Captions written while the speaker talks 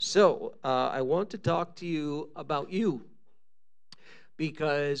I want to talk to you about you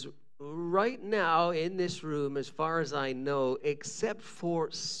because right now in this room, as far as I know, except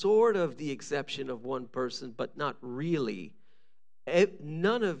for sort of the exception of one person, but not really,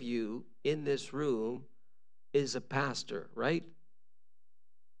 none of you in this room is a pastor, right?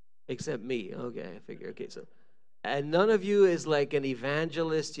 Except me. Okay, I figure. Okay, so and none of you is like an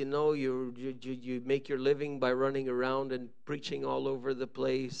evangelist, you make your living by running around and preaching all over the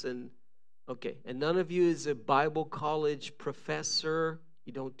place. And okay, and none of you is a Bible college professor.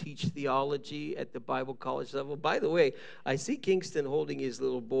 You don't teach theology at the Bible college level. By the way, I see Kingston holding his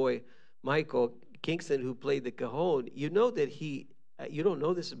little boy, Michael Kingston, who played the cajon. You know that you don't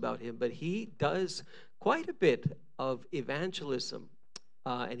know this about him, but he does quite a bit of evangelism.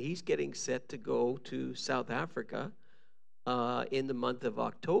 And he's getting set to go to South Africa in the month of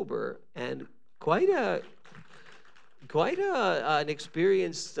October, and quite a an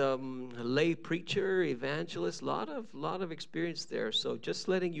experienced lay preacher, evangelist, lot of experience there. So just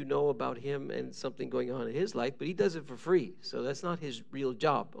letting you know about him and something going on in his life, but he does it for free, so that's not his real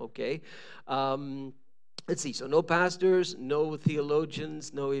job. Okay. Um, Let's see. So no pastors, no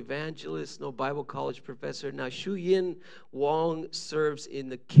theologians, no evangelists, no Bible college professor. Now Shu Yin Wong serves in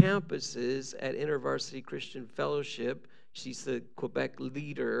the campuses at InterVarsity Christian Fellowship. She's the Quebec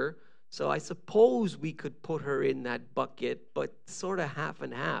leader. So I suppose we could put her in that bucket, but sort of half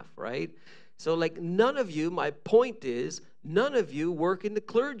and half, right? So like none of you, my point is, none of you work in the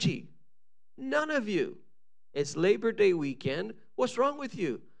clergy. None of you. It's Labor Day weekend. What's wrong with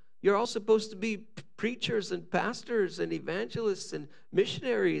you? You're all supposed to be preachers and pastors and evangelists and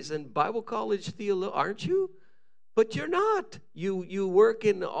missionaries and Bible college theologians, aren't you? But you're not. You work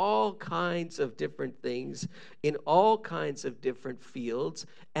in all kinds of different things, in all kinds of different fields,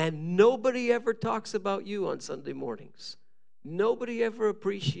 and nobody ever talks about you on Sunday mornings. Nobody ever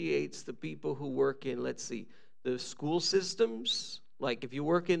appreciates the people who work in, let's see, the school systems. Like if you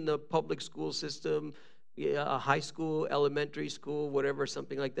work in the public school system, a high school, elementary school, whatever,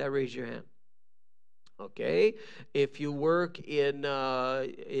 something like that, raise your hand. Okay, if you work in I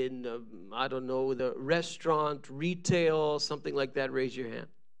don't know, the restaurant, retail, something like that, raise your hand.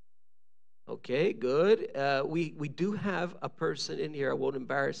 Okay, good. We do have a person in here. I won't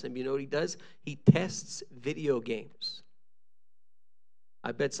embarrass him. You know what he does? He tests video games.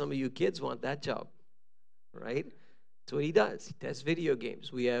 I bet some of you kids want that job, right? That's what he does. He tests video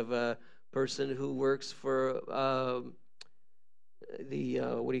games. We have a person who works for the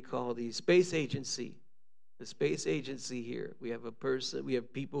what do you call the space agency? The space agency here. We have a person. We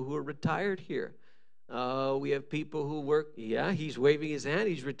have people who are retired here. We have people who work. Yeah, he's waving his hand.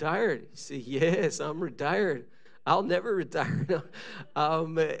 He's retired. He said, "Yes, I'm retired. I'll never retire." No.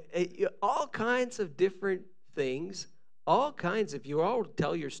 All kinds of different things. All kinds. If you all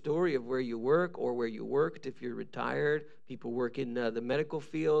tell your story of where you work or where you worked, if you're retired, people work in the medical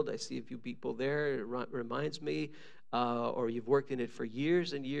field. I see a few people there. It reminds me. Or you've worked in it for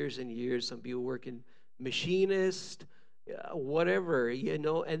years and years and years. Some people work in machinist, whatever,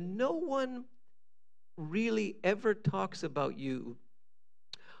 and no one really ever talks about you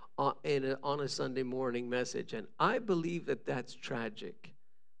on a Sunday morning message. And I believe that that's tragic,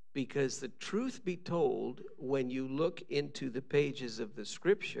 because the truth be told, when you look into the pages of the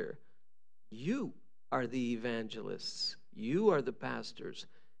scripture, you are the evangelists, you are the pastors,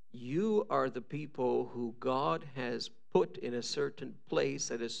 you are the people who God has put in a certain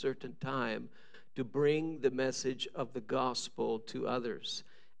place at a certain time to bring the message of the gospel to others.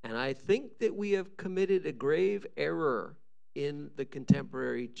 And I think that we have committed a grave error in the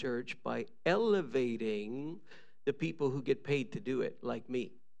contemporary church by elevating the people who get paid to do it, like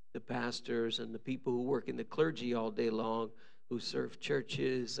me, the pastors and the people who work in the clergy all day long, who serve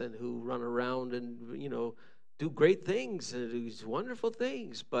churches and who run around and, do great things and do these wonderful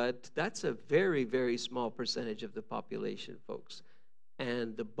things. But that's a very, very small percentage of the population, folks.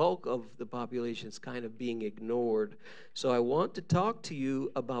 And the bulk of the population is kind of being ignored. So I want to talk to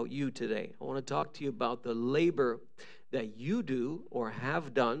you about you today. I want to talk to you about the labor that you do or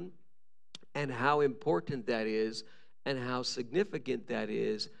have done, and how important that is, and how significant that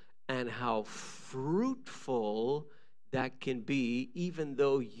is, and how fruitful that can be, even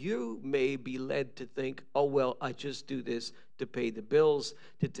though you may be led to think, oh, well, I just do this to pay the bills,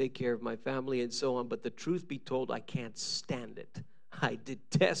 to take care of my family, and so on. But the truth be told, I can't stand it. I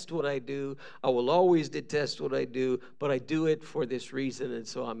detest what I do. I will always detest what I do, but I do it for this reason, and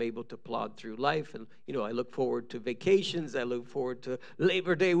so I'm able to plod through life. And, I look forward to vacations. I look forward to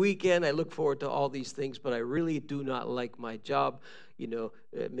Labor Day weekend. I look forward to all these things, but I really do not like my job.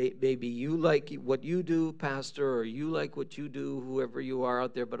 maybe you like what you do, pastor, or you like what you do, whoever you are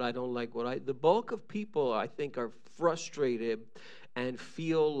out there, but I don't like the bulk of people, I think, are frustrated and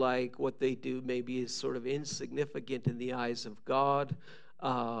feel like what they do maybe is sort of insignificant in the eyes of God.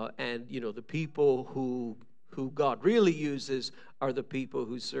 And the people who God really uses are the people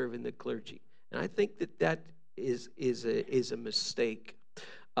who serve in the clergy. And I think that is a mistake.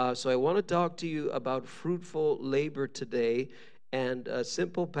 So I want to talk to you about fruitful labor today, and a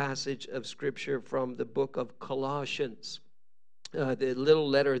simple passage of Scripture from the book of Colossians. The little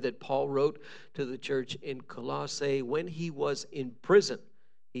letter that Paul wrote to the church in Colossae when he was in prison.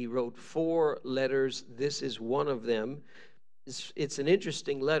 He wrote 4 letters. This is one of them. It's an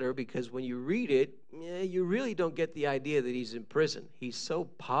interesting letter because when you read it, you really don't get the idea that he's in prison. He's so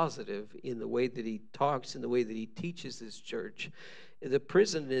positive in the way that he talks, in the way that he teaches his church. The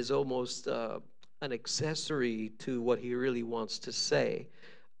prison is almost an accessory to what he really wants to say.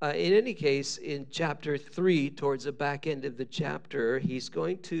 In any case, in chapter 3, towards the back end of the chapter, he's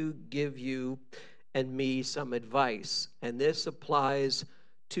going to give you and me some advice. And this applies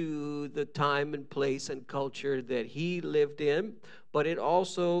to the time and place and culture that he lived in, but it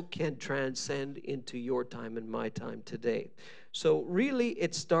also can transcend into your time and my time today. So really,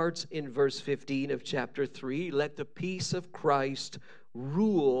 it starts in verse 15 of chapter 3. Let the peace of Christ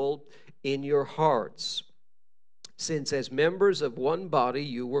rule in your hearts, since as members of one body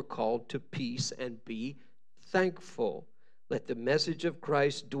you were called to peace, and be thankful. Let the message of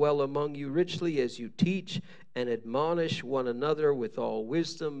Christ dwell among you richly as you teach and admonish one another with all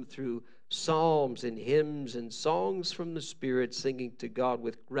wisdom through psalms and hymns and songs from the Spirit, singing to God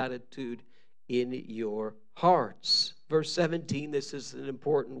with gratitude in your hearts. Verse 17, this is an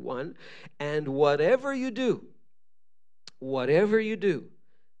important one. And whatever you do, whether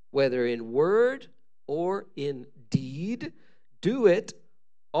in word or in deed, do it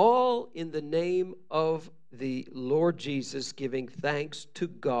all in the name of the Lord Jesus, giving thanks to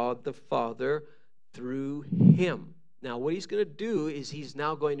God the Father through him. Now, what he's going to do is he's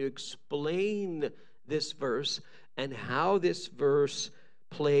now going to explain this verse and how this verse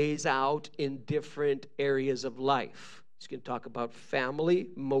plays out in different areas of life. He's going to talk about family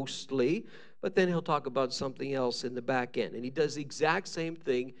mostly, but then he'll talk about something else in the back end. And he does the exact same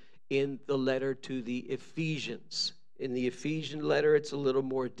thing in the letter to the Ephesians. In the Ephesian letter, it's a little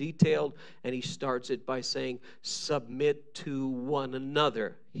more detailed, and he starts it by saying, submit to one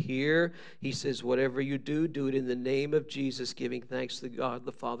another. Here, he says, whatever you do, do it in the name of Jesus, giving thanks to God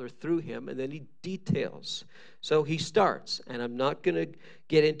the Father through him. And then he details. So he starts, and I'm not going to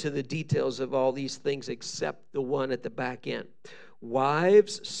get into the details of all these things except the one at the back end.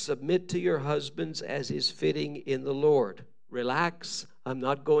 Wives, submit to your husbands as is fitting in the Lord. Relax, I'm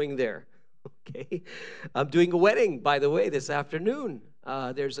not going there. Okay, I'm doing a wedding, by the way, this afternoon.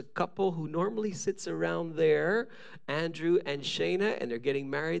 There's a couple who normally sits around there, Andrew and Shayna, and they're getting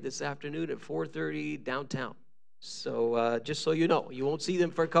married this afternoon at 4:30 downtown. So just so you know, you won't see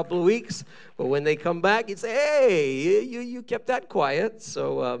them for a couple of weeks, but when they come back, you say, hey, you kept that quiet.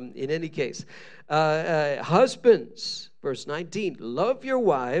 So in any case, husbands, verse 19, love your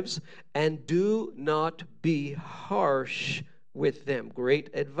wives and do not be harsh with them. Great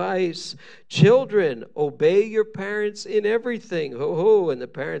advice. Children, obey your parents in everything. Ho, ho, and the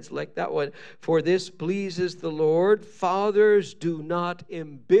parents like that one. For this pleases the Lord. Fathers, do not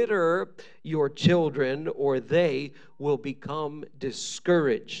embitter your children, or they will become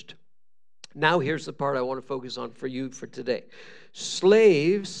discouraged. Now here's the part I want to focus on for you for today.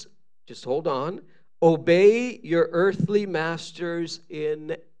 Slaves, just hold on. Obey your earthly masters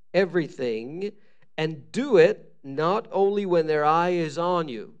in everything, and do it not only when their eye is on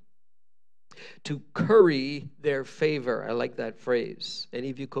you, to curry their favor. I like that phrase.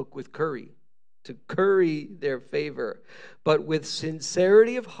 Any of you cook with curry? To curry their favor, but with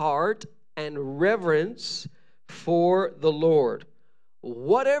sincerity of heart and reverence for the Lord.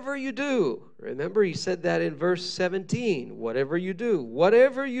 Whatever you do, remember he said that in verse 17, whatever you do,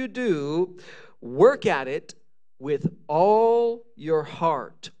 work at it with all your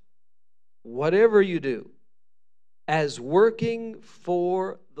heart. Whatever you do, as working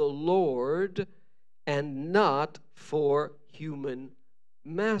for the Lord and not for human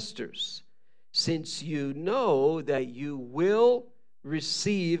masters, since you know that you will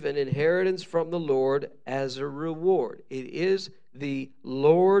receive an inheritance from the Lord as a reward. It is the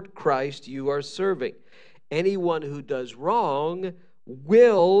Lord Christ you are serving. Anyone who does wrong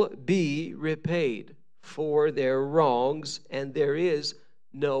will be repaid for their wrongs, and there is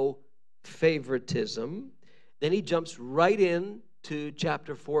no favoritism. Then he jumps right in to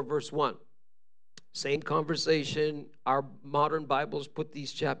chapter 4, verse 1. Same conversation. Our modern Bibles put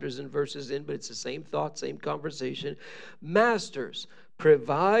these chapters and verses in, but it's the same thought, same conversation. Masters,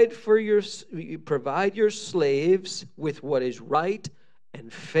 provide your slaves with what is right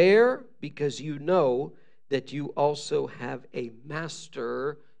and fair, because you know that you also have a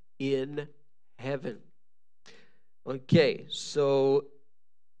master in heaven. Okay, so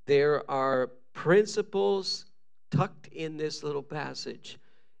there are principles tucked in this little passage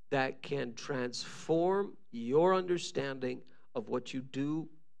that can transform your understanding of what you do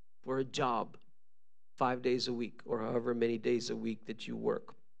for a job 5 days a week or however many days a week that you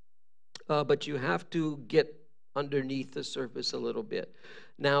work. But you have to get underneath the surface a little bit.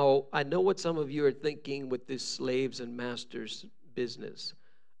 Now, I know what some of you are thinking with this slaves and masters business.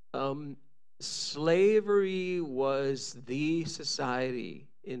 Um, Slavery was the society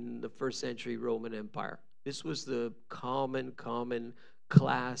in the first century Roman Empire. This was the common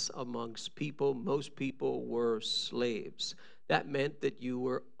class amongst people. Most people were slaves. That meant that you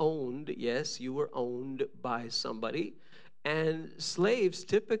were owned. Yes, you were owned by somebody. And slaves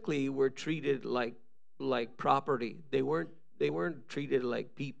typically were treated like property. They weren't treated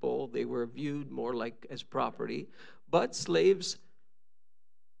like people. They were viewed more like as property. But slaves,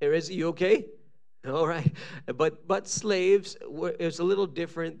 is you okay? All right. But slaves were, is a little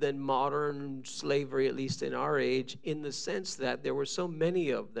different than modern slavery, at least in our age, in the sense that there were so many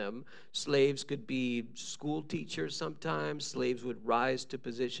of them. Slaves could be school teachers sometimes. Slaves would rise to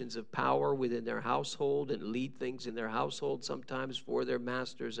positions of power within their household and lead things in their household sometimes for their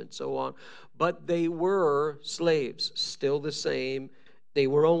masters and so on. But they were slaves, still the same. They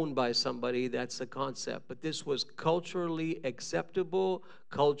were owned by somebody. That's the concept. But this was culturally acceptable,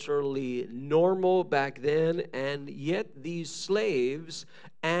 culturally normal back then, and yet these slaves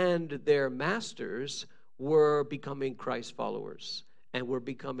and their masters were becoming Christ followers and were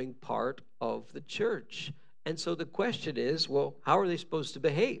becoming part of the church. And so the question is, well, how are they supposed to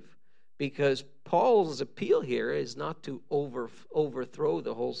behave? Because Paul's appeal here is not to overthrow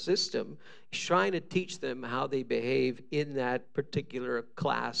the whole system. He's trying to teach them how they behave in that particular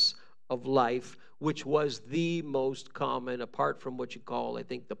class of life, which was the most common, apart from what you call, I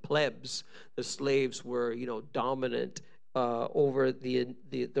think, the plebs. The slaves were, dominant over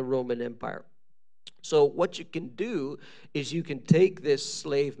the Roman Empire. So what you can do is you can take this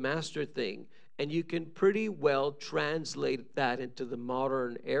slave master thing and you can pretty well translate that into the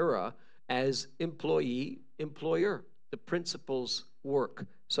modern era as employee employer. The principles work.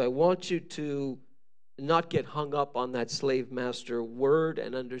 So I want you to not get hung up on that slave master word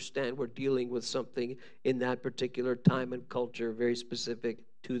and understand we're dealing with something in that particular time and culture very specific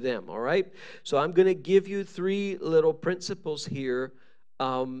to them. All right, so I'm going to give you three little principles here.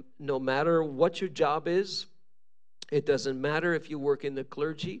 No matter what your job is, it doesn't matter if you work in the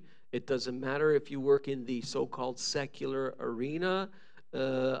clergy, it doesn't matter if you work in the so-called secular arena.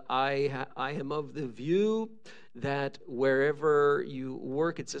 I am of the view that wherever you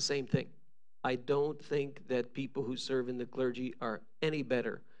work, it's the same thing. I don't think that people who serve in the clergy are any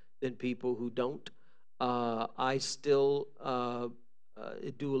better than people who don't. I still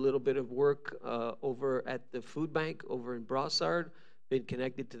do a little bit of work over at the food bank over in Brossard. Been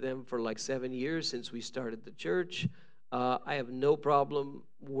connected to them for like 7 years since we started the church. I have no problem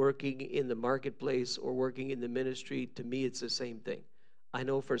working in the marketplace or working in the ministry. To me, it's the same thing. I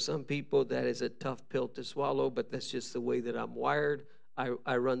know for some people that is a tough pill to swallow, but that's just the way that I'm wired.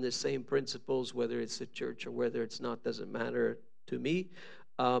 I run the same principles, whether it's the church or whether it's not, doesn't matter to me.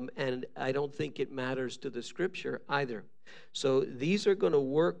 And I don't think it matters to the scripture either. So these are going to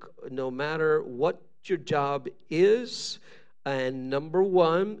work no matter what your job is. And number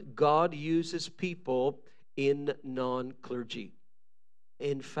one, God uses people in non-clergy.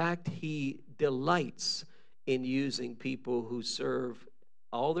 In fact, he delights in using people who serve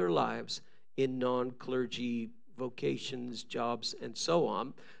all their lives in non-clergy vocations, jobs, and so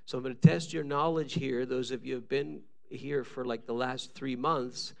on. So I'm going to test your knowledge here. Those of you who have been here for like the last 3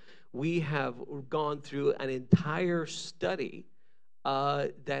 months, we have gone through an entire study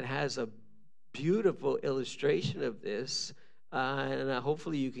that has a beautiful illustration of this. And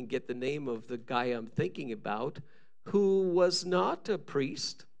hopefully you can get the name of the guy I'm thinking about, who was not a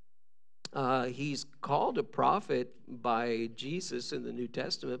priest. He's called a prophet by Jesus in the New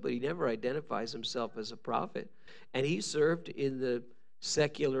Testament, but he never identifies himself as a prophet. And he served in the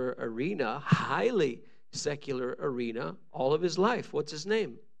secular arena, highly secular arena, all of his life. What's his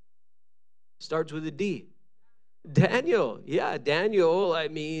name? Starts with a D. Daniel. Yeah, Daniel, I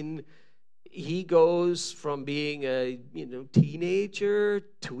mean, he goes from being a teenager,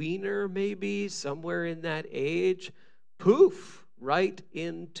 tweener maybe, somewhere in that age, poof, right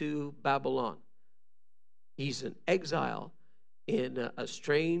into Babylon. He's an exile in a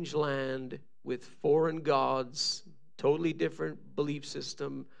strange land with foreign gods, totally different belief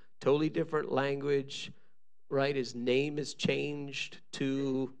system, totally different language, right? His name is changed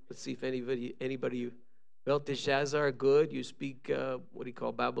to, let's see if anybody, Belteshazzar, good. You speak, what do you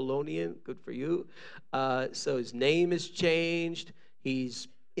call, Babylonian, good for you. So his name is changed. He's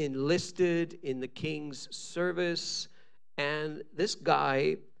enlisted in the king's service. And this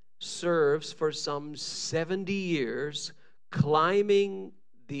guy serves for some 70 years, climbing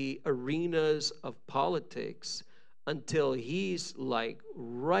the arenas of politics until he's like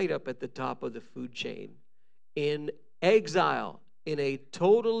right up at the top of the food chain in exile, in a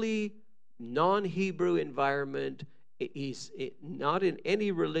totally non-Hebrew environment. He's not in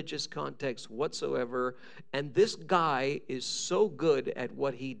any religious context whatsoever. And this guy is so good at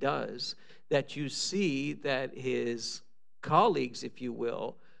what he does that you see that his colleagues, if you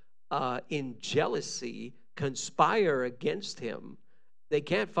will, in jealousy, conspire against him. They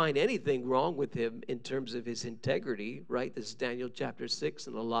can't find anything wrong with him in terms of his integrity, right? This is Daniel chapter 6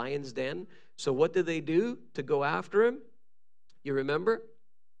 in the lion's den. So what do they do to go after him? You remember?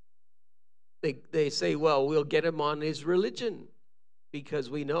 They say, well, we'll get him on his religion because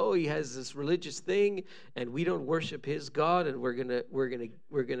we know he has this religious thing and we don't worship his God, and we're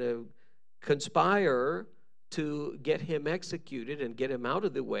gonna conspire to get him executed and get him out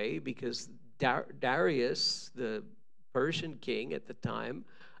of the way because Darius, the Persian king at the time,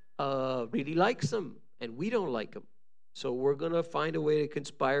 really likes him and we don't like him. So we're going to find a way to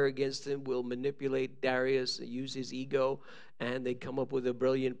conspire against him. We'll manipulate Darius, use his ego, and they come up with a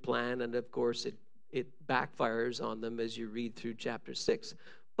brilliant plan. And of course, it backfires on them as you read through chapter 6.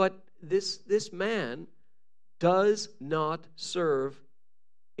 But this man does not serve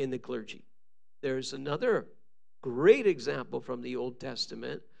in the clergy. There's another great example from the Old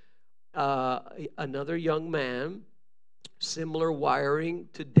Testament. Another young man, similar wiring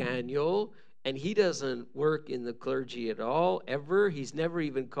to Daniel, and he doesn't work in the clergy at all, ever. He's never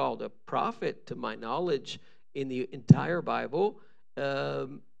even called a prophet, to my knowledge, in the entire Bible.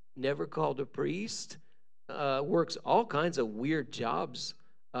 Never called a priest. Works all kinds of weird jobs.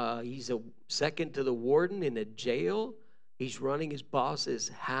 He's a second to the warden in a jail. He's running his boss's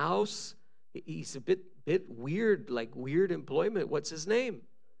house. He's a bit weird, like weird employment. What's his name?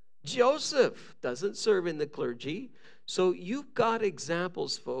 Joseph doesn't serve in the clergy. So you've got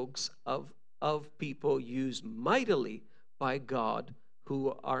examples, folks, of people used mightily by God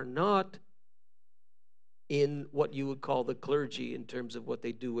who are not in what you would call the clergy in terms of what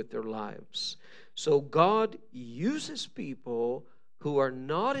they do with their lives. So God uses people who are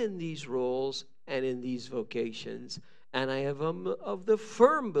not in these roles and in these vocations. And I have of the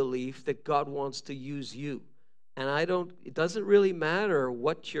firm belief that God wants to use you. And it doesn't really matter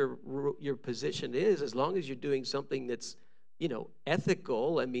what your position is, as long as you're doing something that's,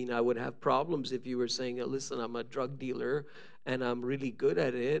 ethical. I mean, I would have problems if you were saying, listen, I'm a drug dealer and I'm really good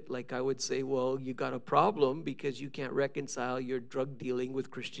at it. Like I would say, well, you got a problem because you can't reconcile your drug dealing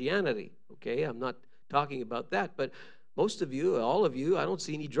with Christianity. Okay, I'm not talking about that. But most of you, all of you, I don't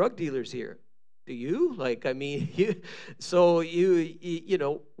see any drug dealers here. Do you? Like, I mean, you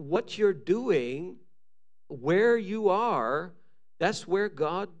know, what you're doing, where you are, that's where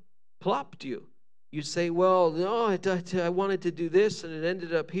God plopped you. You say, well, no, I wanted to do this, and it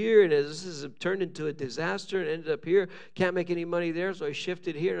ended up here, and this has turned into a disaster, and ended up here. Can't make any money there, so I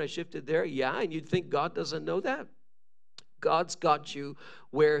shifted here, and I shifted there. Yeah, and you'd think God doesn't know that. God's got you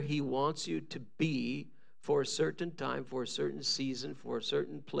where he wants you to be for a certain time, for a certain season, for a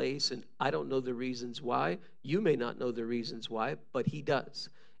certain place, and I don't know the reasons why. You may not know the reasons why, but he does.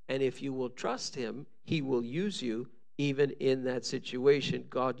 And if you will trust him, he will use you even in that situation.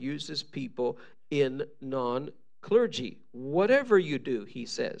 God uses people in non-clergy. Whatever you do, he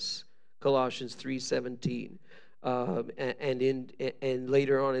says, Colossians 3:17, and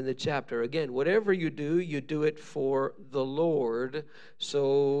later on in the chapter, again, whatever you do it for the Lord.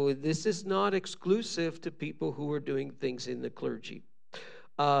 So this is not exclusive to people who are doing things in the clergy.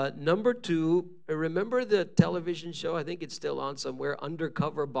 Number two, remember the television show? I think it's still on somewhere,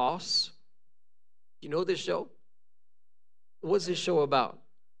 Undercover Boss. You know this show? What's this show about?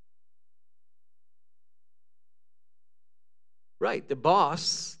 Right, the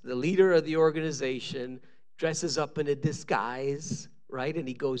boss, the leader of the organization, dresses up in a disguise, right? And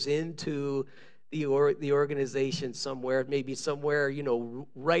he goes into the organization somewhere, maybe somewhere, you know,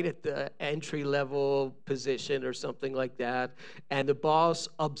 right at the entry level position or something like that. And the boss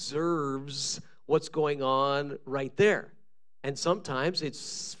observes what's going on right there. And sometimes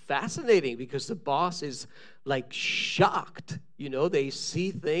it's fascinating because the boss is like shocked. You know, they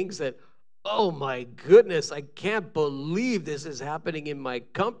see things that, oh my goodness, I can't believe this is happening in my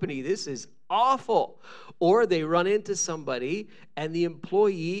company. This is awful. Or they run into somebody and the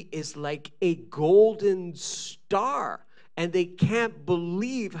employee is like a golden star. And they can't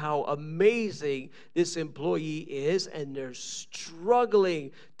believe how amazing this employee is, and they're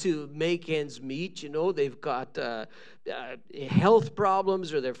struggling to make ends meet. You know, they've got health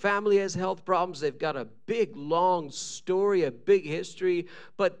problems, or their family has health problems. They've got a big, long story, a big history,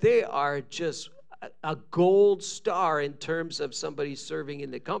 but they are just a gold star in terms of somebody serving in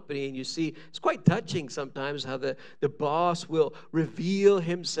the company. And you see, it's quite touching sometimes how the boss will reveal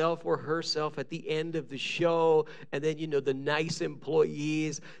himself or herself at the end of the show. And then, the nice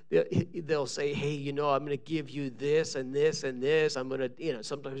employees, they'll say, hey, I'm going to give you this and this and this. I'm going to,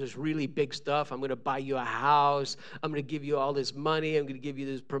 sometimes there's really big stuff. I'm going to buy you a house. I'm going to give you all this money. I'm going to give you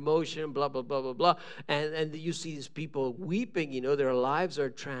this promotion, blah, blah, blah, blah, blah. And you see these people weeping, their lives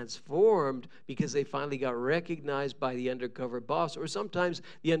are transformed because they finally got recognized by the undercover boss. Or sometimes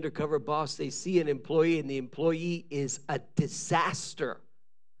the undercover boss, they see an employee and the employee is a disaster.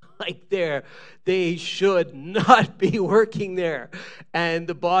 Like they should not be working there, and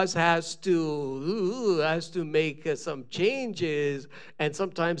the boss has to make some changes. And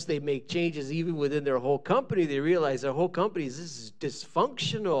sometimes they make changes even within their whole company. They realize their whole company is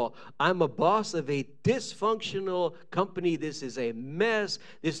dysfunctional. I'm a boss of a dysfunctional company. This is a mess.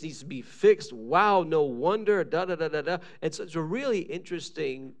 This needs to be fixed. Wow, no wonder. Da da da da da. And so it's a really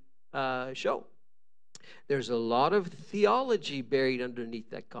interesting show. There's a lot of theology buried underneath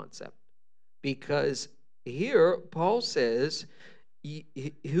that concept, because here Paul says,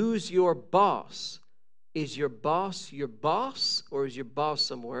 who's your boss? Is your boss, or is your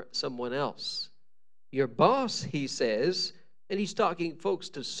boss someone else? Your boss, he says, and he's talking, folks,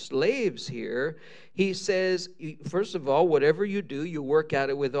 to slaves here. He says, first of all, whatever you do, you work at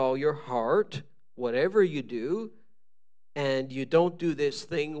it with all your heart, whatever you do. And you don't do this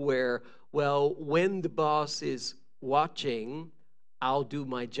thing where, well, when the boss is watching, I'll do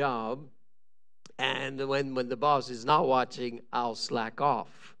my job. And when the boss is not watching, I'll slack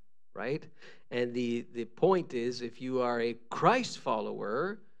off, right? And the point is, if you are a Christ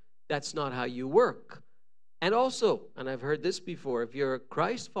follower, that's not how you work. And also, and I've heard this before, if you're a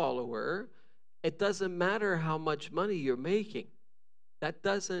Christ follower, it doesn't matter how much money you're making.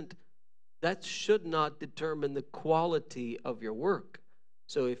 That should not determine the quality of your work.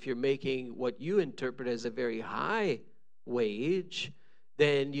 So if you're making what you interpret as a very high wage,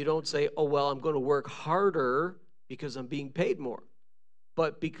 then you don't say, oh, well, I'm going to work harder because I'm being paid more.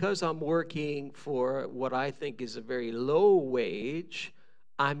 But because I'm working for what I think is a very low wage,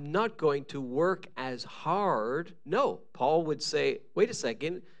 I'm not going to work as hard. No, Paul would say, wait a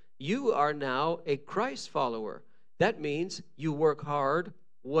second, you are now a Christ follower. That means you work hard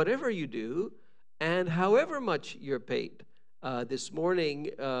whatever you do, and however much you're paid. This morning,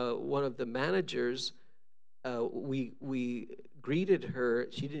 one of the managers, we greeted her.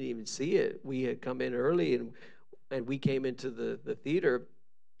 She didn't even see it. We had come in early, and we came into the theater,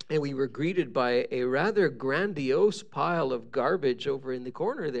 and we were greeted by a rather grandiose pile of garbage over in the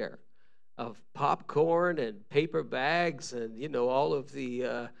corner there, of popcorn and paper bags, and all of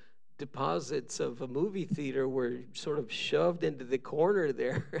the deposits of a movie theater were sort of shoved into the corner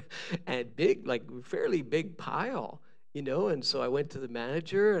there, and big, like fairly big pile, and so I went to the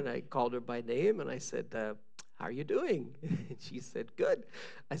manager and I called her by name and I said, how are you doing? And she said, good.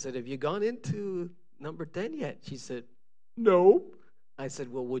 I said, have you gone into number 10 yet? She said, no. I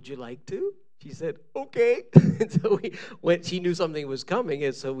said, well, would you like to? She said, okay. And so we went. She knew something was coming,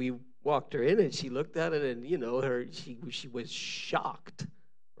 and so we walked her in, and she looked at it, and she was shocked,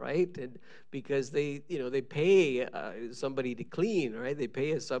 right? And because they pay somebody to clean, right? They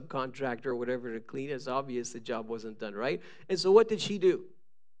pay a subcontractor or whatever to clean. It's obvious the job wasn't done right. And so what did she do?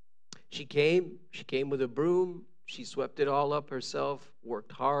 She came with a broom. She swept it all up herself,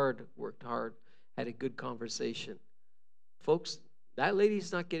 worked hard, had a good conversation. Folks, that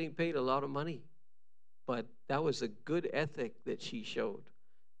lady's not getting paid a lot of money, but that was a good ethic that she showed.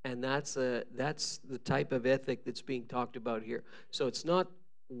 And that's the type of ethic that's being talked about here. So it's not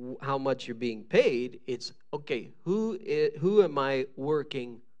how much you're being paid. It's, okay, who am I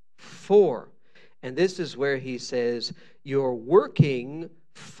working for? And this is where he says, you're working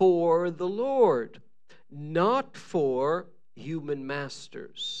for the Lord, not for human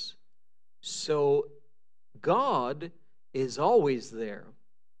masters. So God is always there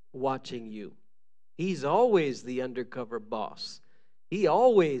watching you. He's always the undercover boss. He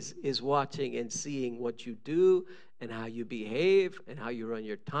always is watching and seeing what you do and how you behave and how you run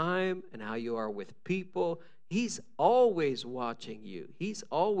your time and how you are with people. He's always watching you. He's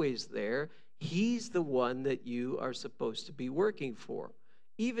always there. He's the one that you are supposed to be working for.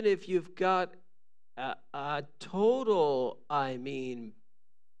 Even if you've got a total, I'm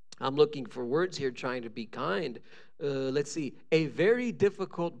looking for words here, trying to be kind. Let's see, a very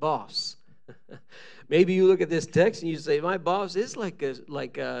difficult boss. Maybe you look at this text and you say, "My boss is like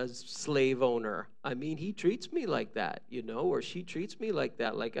a slave owner. I mean, he treats me like that, or she treats me like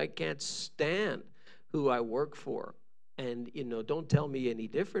that. Like I can't stand who I work for." And don't tell me any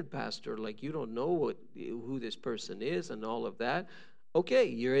different, Pastor. Like you don't know who this person is and all of that. Okay,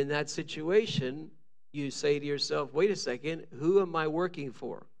 you're in that situation. You say to yourself, "Wait a second, who am I working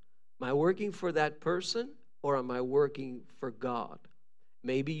for? Am I working for that person or am I working for God?"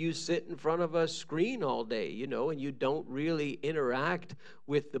 Maybe you sit in front of a screen all day, and you don't really interact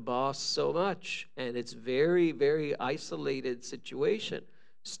with the boss so much. And it's very, very isolated situation.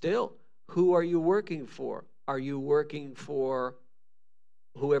 Still, who are you working for? Are you working for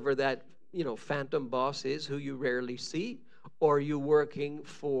whoever that, phantom boss is who you rarely see? Or are you working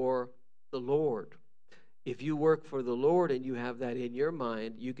for the Lord? If you work for the Lord and you have that in your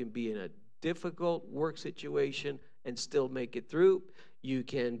mind, you can be in a difficult work situation and still make it through. You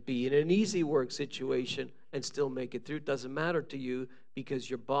can be in an easy work situation and still make it through. It doesn't matter to you because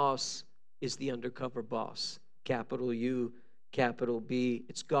your boss is the undercover boss. Capital U, capital B.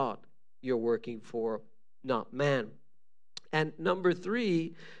 It's God you're working for, not man. And number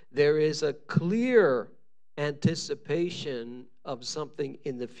 3, there is a clear anticipation of something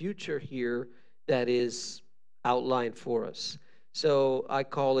in the future here that is outlined for us. So I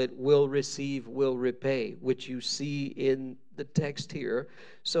call it will receive, will repay, which you see in the text here.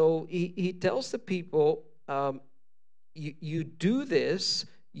 So he tells the people, you do this,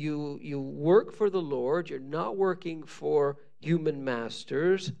 you work for the Lord, you're not working for human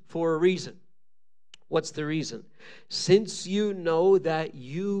masters for a reason. What's the reason? Since you know that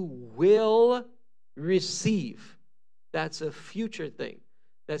you will receive. That's a future thing.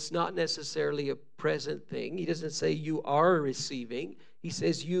 That's not necessarily a present thing. He doesn't say you are receiving. He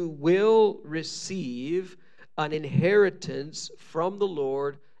says you will receive an inheritance from the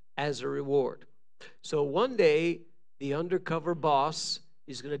Lord as a reward. So one day, the undercover boss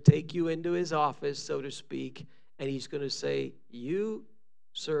is going to take you into his office, so to speak, and he's going to say, "You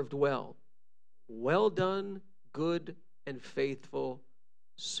served well. Well done, good and faithful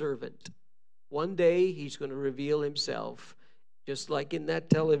servant." One day, he's going to reveal himself, just like in that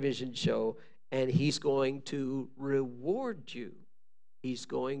television show, and he's going to reward you. He's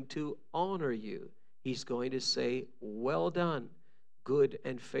going to honor you. He's going to say, "Well done, good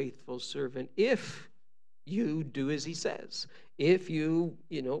and faithful servant," if you do as he says. If you,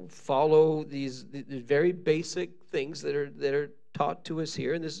 follow these very basic things that are taught to us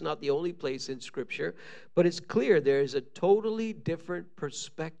here, and this is not the only place in Scripture, but it's clear there is a totally different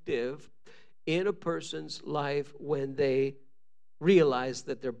perspective in a person's life when they realize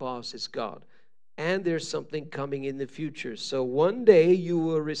that their boss is God. And there's something coming in the future. So one day you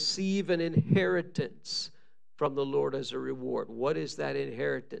will receive an inheritance from the Lord as a reward. What is that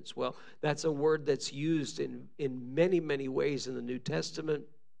inheritance? Well, that's a word that's used in many, many ways in the New Testament.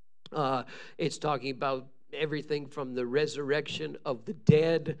 It's talking about everything from the resurrection of the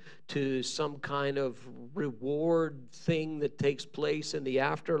dead to some kind of reward thing that takes place in the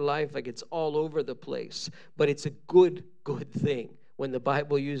afterlife. Like it's all over the place. But it's a good thing. When the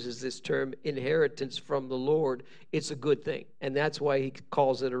Bible uses this term, inheritance from the Lord, it's a good thing. And that's why he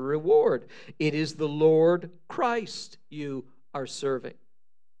calls it a reward. It is the Lord Christ you are serving.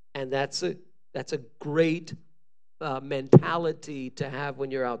 And that's a great mentality to have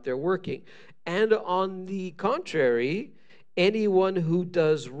when you're out there working. And on the contrary, anyone who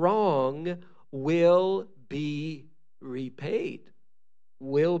does wrong will be repaid.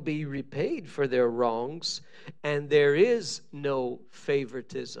 Will be repaid for their wrongs, and there is no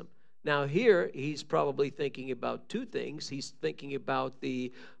favoritism. Now here, he's probably thinking about two things. He's thinking about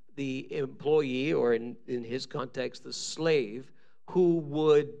the employee, or in his context, the slave, who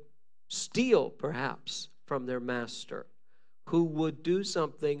would steal perhaps from their master, who would do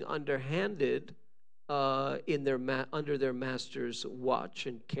something underhanded under their master's watch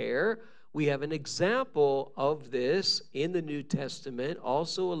and care. We have an example of this in the New Testament,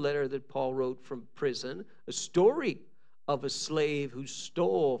 also a letter that Paul wrote from prison, a story of a slave who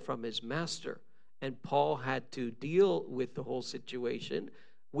stole from his master. And Paul had to deal with the whole situation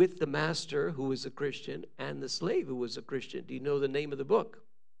with the master, who was a Christian, and the slave, who was a Christian. Do you know the name of the book?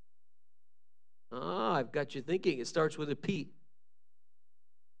 I've got you thinking. It starts with a P.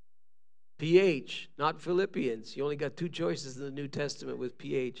 PH, not Philippians. You only got two choices in the New Testament with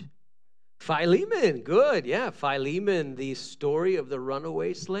PH. Philemon, good. Yeah, Philemon, the story of the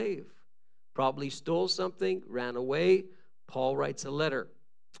runaway slave. Probably stole something, ran away. Paul writes a letter,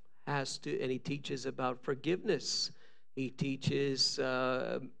 and he teaches about forgiveness. He teaches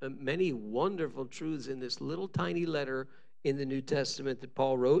many wonderful truths in this little tiny letter in the New Testament that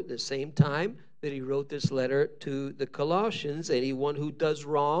Paul wrote at the same time that he wrote this letter to the Colossians. Anyone who does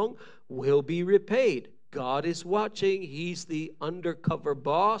wrong will be repaid. God is watching. He's the undercover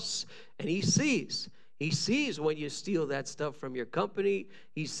boss, and he sees. He sees when you steal that stuff from your company.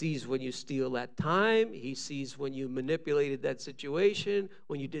 He sees when you steal that time. He sees when you manipulated that situation,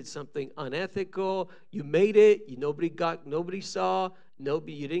 when you did something unethical. You made it. Nobody saw.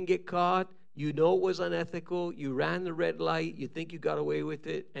 You didn't get caught. You know it was unethical. You ran the red light. You think you got away with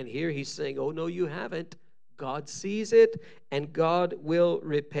it. And here he's saying, oh, no, you haven't. God sees it, and God will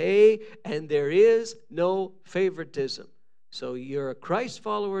repay, and there is no favoritism. So you're a Christ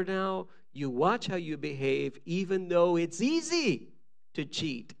follower now. You watch how you behave, even though it's easy to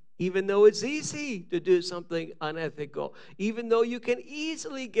cheat, even though it's easy to do something unethical, even though you can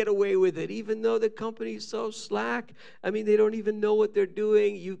easily get away with it, even though the company's so slack. I mean, they don't even know what they're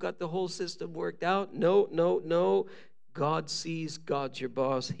doing. You've got the whole system worked out. No, no, no. God sees. God's your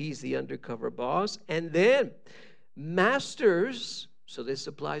boss. He's the undercover boss. And then masters. So this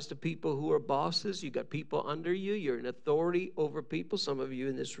applies to people who are bosses. You got people under you. You're an authority over people. Some of you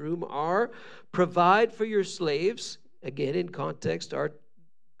in this room are. Provide for your slaves. Again, in context, our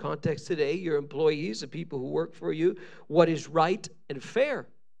context today, your employees, the people who work for you, what is right and fair.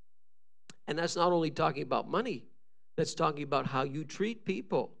 And that's not only talking about money. That's talking about how you treat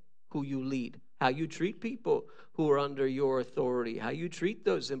people who you lead, how you treat people who are under your authority, how you treat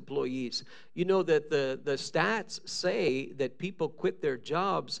those employees. You know that the stats say that people quit their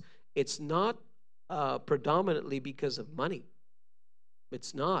jobs. It's not predominantly because of money.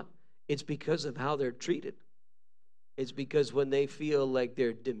 It's not. It's because of how they're treated. It's because when they feel like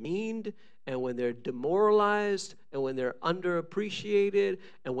they're demeaned, and when they're demoralized, and when they're underappreciated,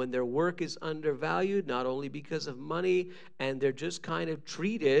 and when their work is undervalued, not only because of money, and they're just kind of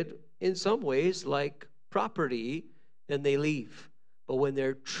treated in some ways like property, then they leave. But when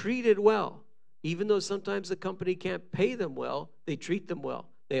they're treated well, even though sometimes the company can't pay them well, they treat them well.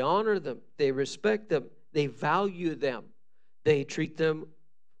 They honor them. They respect them. They value them. They treat them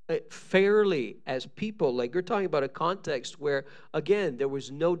fairly as people. Like you're talking about a context where, again, there was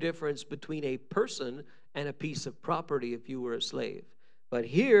no difference between a person and a piece of property if you were a slave. But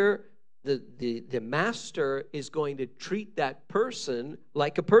here, the master is going to treat that person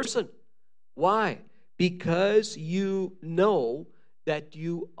like a person. Why? Because you know that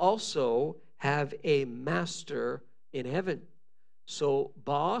you also have a master in heaven. So,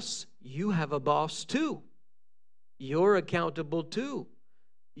 boss, you have a boss too. You're accountable too.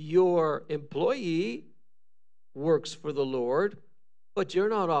 Your employee works for the Lord, but you're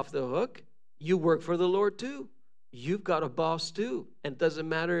not off the hook. You work for the Lord too. You've got a boss too. And it doesn't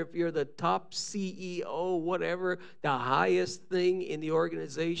matter if you're the top CEO, whatever, the highest thing in the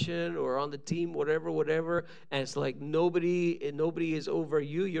organization or on the team, whatever. And it's like nobody is over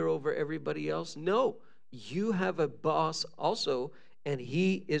you. You're over everybody else. No, you have a boss also, and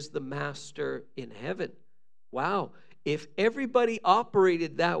he is the master in heaven. Wow. If everybody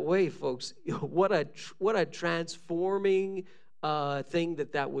operated that way, folks, what a transforming thing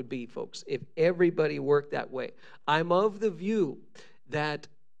that would be, folks, if everybody worked that way. I'm of the view that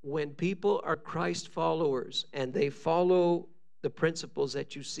when people are Christ followers and they follow the principles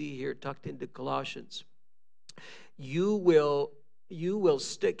that you see here tucked into Colossians, you will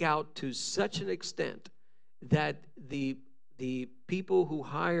stick out to such an extent that the people who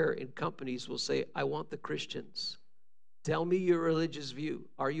hire in companies will say, I want the Christians. Tell me your religious view.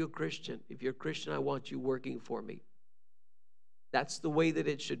 Are you a Christian? If you're a Christian, I want you working for me. That's the way that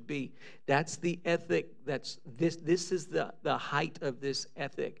it should be. That's the ethic. This is the height of this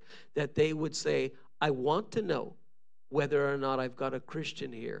ethic, that they would say, I want to know whether or not I've got a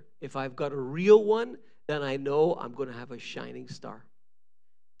Christian here. If I've got a real one, then I know I'm going to have a shining star.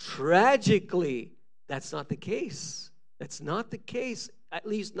 Tragically, that's not the case. That's not the case, at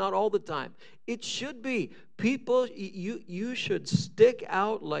least not all the time. It should be. People, you should stick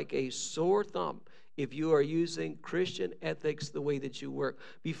out like a sore thumb if you are using Christian ethics the way that you work.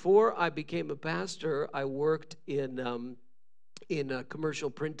 Before I became a pastor, I worked in commercial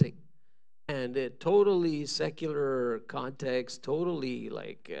printing. And a totally secular context, totally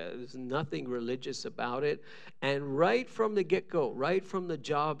there's nothing religious about it. And right from the get-go, right from the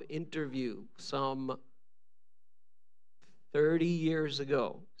job interview, some 30 years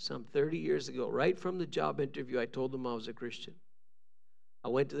ago, right from the job interview, I told them I was a Christian. I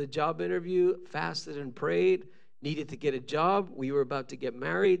went to the job interview, fasted and prayed, needed to get a job. We were about to get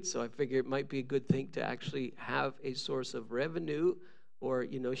married, so I figured it might be a good thing to actually have a source of revenue, or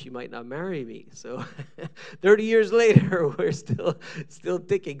she might not marry me. So 30 years later, we're still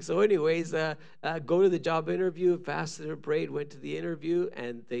ticking. So anyways, go to the job interview, fasted and prayed, went to the interview,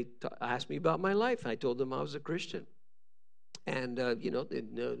 and they asked me about my life. I told them I was a Christian. And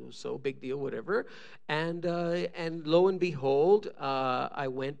it was so big deal, whatever. And lo and behold, I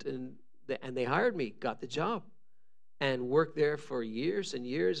went and they hired me, got the job, and worked there for years and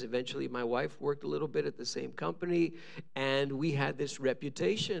years. Eventually, my wife worked a little bit at the same company, and we had this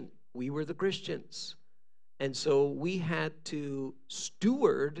reputation. We were the Christians, and so we had to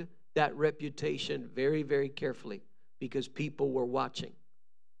steward that reputation very, very carefully because people were watching.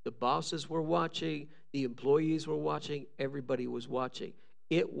 The bosses were watching, the employees were watching, everybody was watching.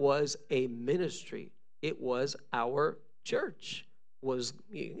 It was a ministry. It was our church was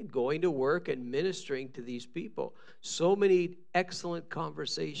going to work and ministering to these people. So many excellent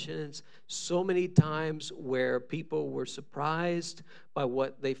conversations, so many times where people were surprised by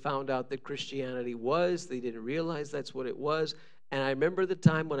what they found out that Christianity was. They didn't realize that's what it was. And I remember the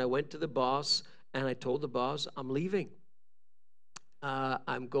time when I went to the boss and I told the boss, I'm leaving.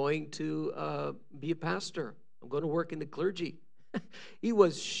 I'm going to be a pastor. I'm going to work in the clergy. He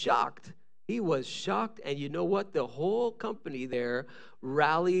was shocked. He was shocked. And you know what? The whole company there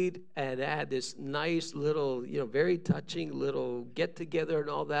rallied and had this nice little, very touching little get together and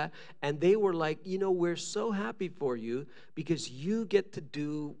all that. And they were like, we're so happy for you because you get to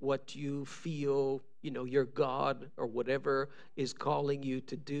do what you feel, your God or whatever is calling you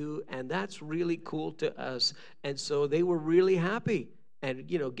to do. And that's really cool to us. And so they were really happy. And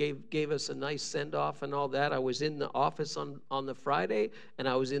gave us a nice send off and all that. I was in the office on the Friday, and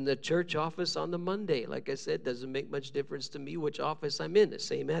I was in the church office on the Monday. Like I said, doesn't make much difference to me which office I'm in. The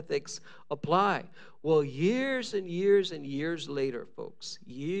same ethics apply. Well, years and years and years later, folks,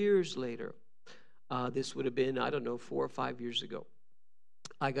 years later, this would have been 4 or 5 years ago.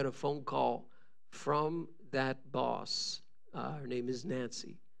 I got a phone call from that boss. Her name is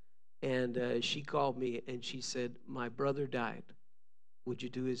Nancy, and she called me and she said, "My brother died. Would you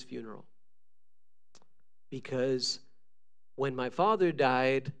do his funeral?" Because when my father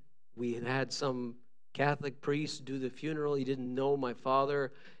died, we had some Catholic priest do the funeral. He didn't know my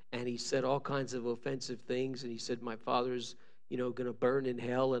father, and he said all kinds of offensive things. And he said, my father's, going to burn in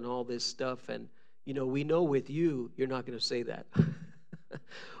hell and all this stuff. And, we know with you, you're not going to say that.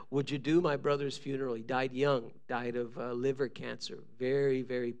 Would you do my brother's funeral? He died young, died of liver cancer. Very,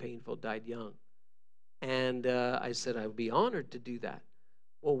 very painful, died young. And I said, I would be honored to do that.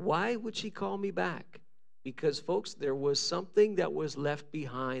 Well, why would she call me back? Because, folks, there was something that was left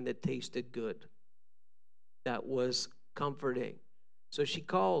behind that tasted good, that was comforting. So she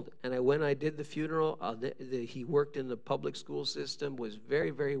called, and when I did the funeral, he worked in the public school system, was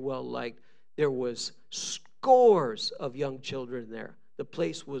very, very well liked. There was scores of young children there. The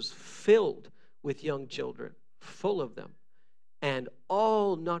place was filled with young children, full of them, and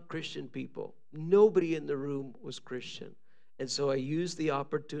all not Christian people. Nobody in the room was Christian. And so I used the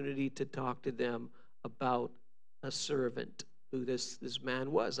opportunity to talk to them about a servant, who this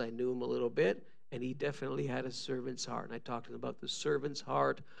man was. I knew him a little bit, and he definitely had a servant's heart. And I talked to them about the servant's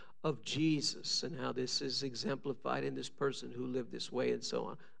heart of Jesus and how this is exemplified in this person who lived this way and so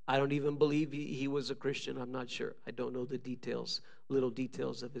on. I don't even believe he was a Christian. I'm not sure. I don't know the details, little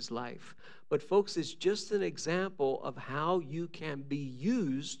details of his life. But folks, it's just an example of how you can be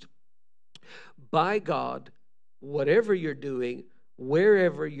used by God. Whatever you're doing,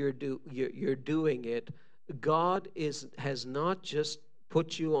 wherever you're doing it, God has not just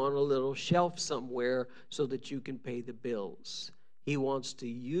put you on a little shelf somewhere so that you can pay the bills. He wants to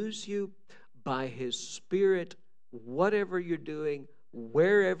use you by His Spirit, whatever you're doing,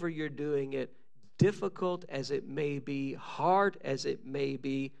 wherever you're doing it, difficult as it may be, hard as it may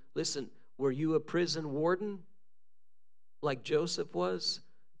be. Listen, were you a prison warden like Joseph was,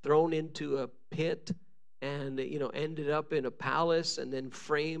 thrown into a pit and ended up in a palace and then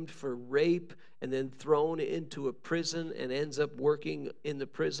framed for rape and then thrown into a prison and ends up working in the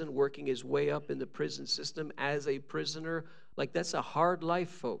prison, working his way up in the prison system as a prisoner? Like, that's a hard life,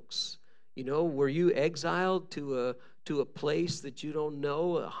 folks. Were you exiled to a place that you don't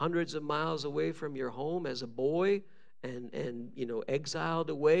know, hundreds of miles away from your home as a boy, and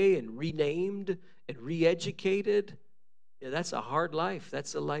exiled away and renamed and re-educated? Yeah, that's a hard life.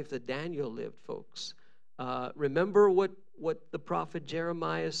 That's the life that Daniel lived, folks. Remember what the prophet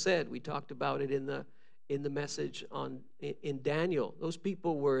Jeremiah said. We talked about it in the message in Daniel. Those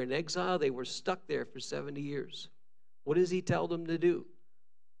people were in exile. They were stuck there for 70 years. What does he tell them to do?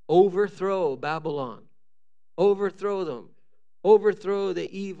 overthrow Babylon, overthrow them, overthrow the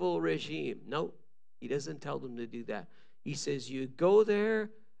evil regime. No, he doesn't tell them to do that. He says, you go there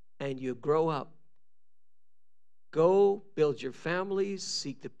and you grow up. Go, build your families,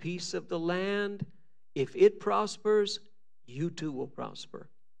 seek the peace of the land. If it prospers, you too will prosper.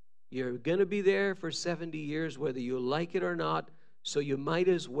 You're going to be there for 70 years, whether you like it or not, so you might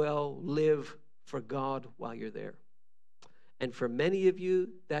as well live for God while you're there. And for many of you,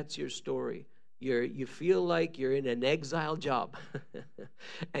 that's your story. You feel like you're in an exile job.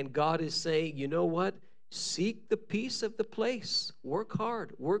 And God is saying, you know what? Seek the peace of the place. Work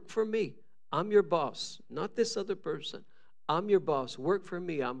hard. Work for me. I'm your boss, not this other person. I'm your boss. Work for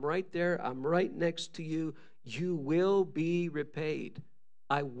me. I'm right there. I'm right next to you. You will be repaid.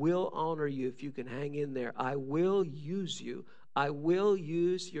 I will honor you if you can hang in there. I will use you. I will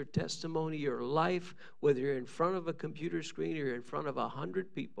use your testimony, your life, whether you're in front of a computer screen or you're in front of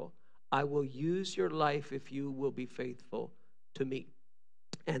 100 people. I will use your life if you will be faithful to me.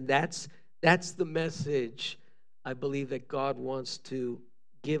 And that's the message I believe that God wants to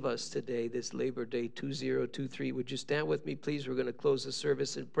give us today, this Labor Day 2023. Would you stand with me, please? We're going to close the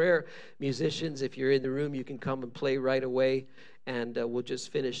service in prayer. Musicians, if you're in the room, you can come and play right away, and we'll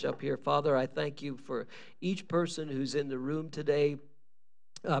just finish up here. Father, I thank you for each person who's in the room today,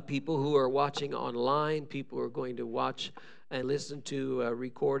 people who are watching online, people who are going to watch and listen to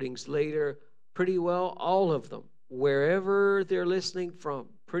recordings later. Pretty well all of them, wherever they're listening from,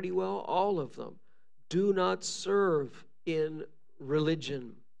 pretty well all of them do not serve in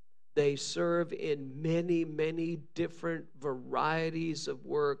religion. They serve in many, many different varieties of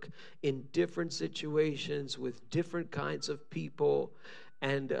work, in different situations, with different kinds of people.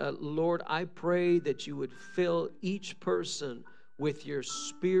 And Lord, I pray that you would fill each person with your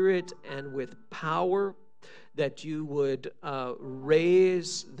spirit and with power, that you would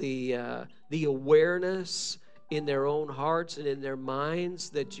raise the awareness in their own hearts and in their minds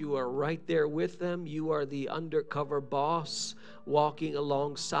that you are right there with them. You are the undercover boss, walking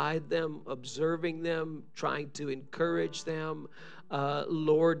alongside them, observing them, trying to encourage them.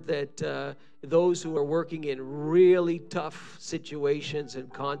 Lord, that those who are working in really tough situations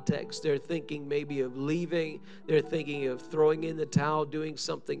and contexts, they're thinking maybe of leaving, they're thinking of throwing in the towel, doing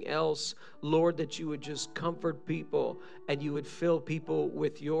something else. Lord, that you would just comfort people and you would fill people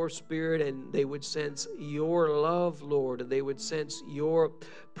with your spirit, and they would sense your love, Lord, and they would sense your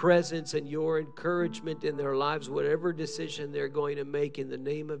presence and your encouragement in their lives. Whatever decision they're going to make, in the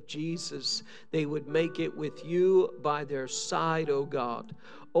name of Jesus, they would make it with you by their side, oh God.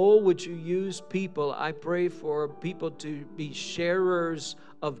 Oh, would you use people? I pray for people to be sharers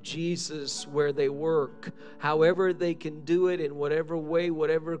of Jesus where they work. However they can do it, in whatever way,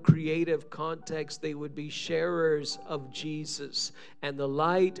 whatever creative context, they would be sharers of Jesus. And the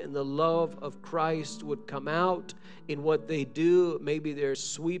light and the love of Christ would come out in what they do. Maybe they're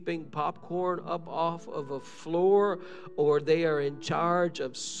sweeping popcorn up off of a floor, or they are in charge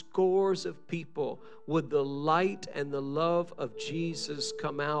of scores of people. Would the light and the love of Jesus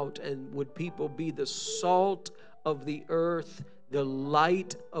come out, and would people be the salt of the earth, the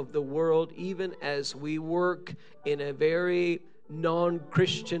light of the world, even as we work in a very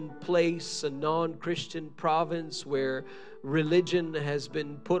non-Christian place, a non-Christian province where religion has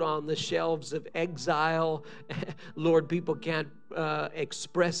been put on the shelves of exile. Lord, people can't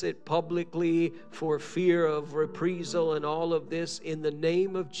express it publicly for fear of reprisal and all of this. In the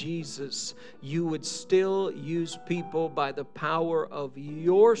name of Jesus, you would still use people by the power of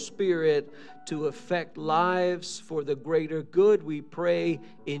your Spirit to affect lives for the greater good. We pray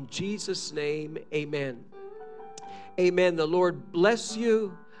in Jesus' name, amen. Amen. The Lord bless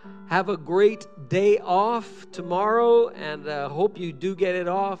you. Have a great day off tomorrow, and hope you do get it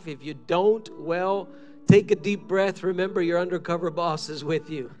off. If you don't, well, take a deep breath. Remember, your undercover boss is with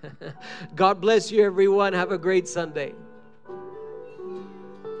you. God bless you, everyone. Have a great Sunday.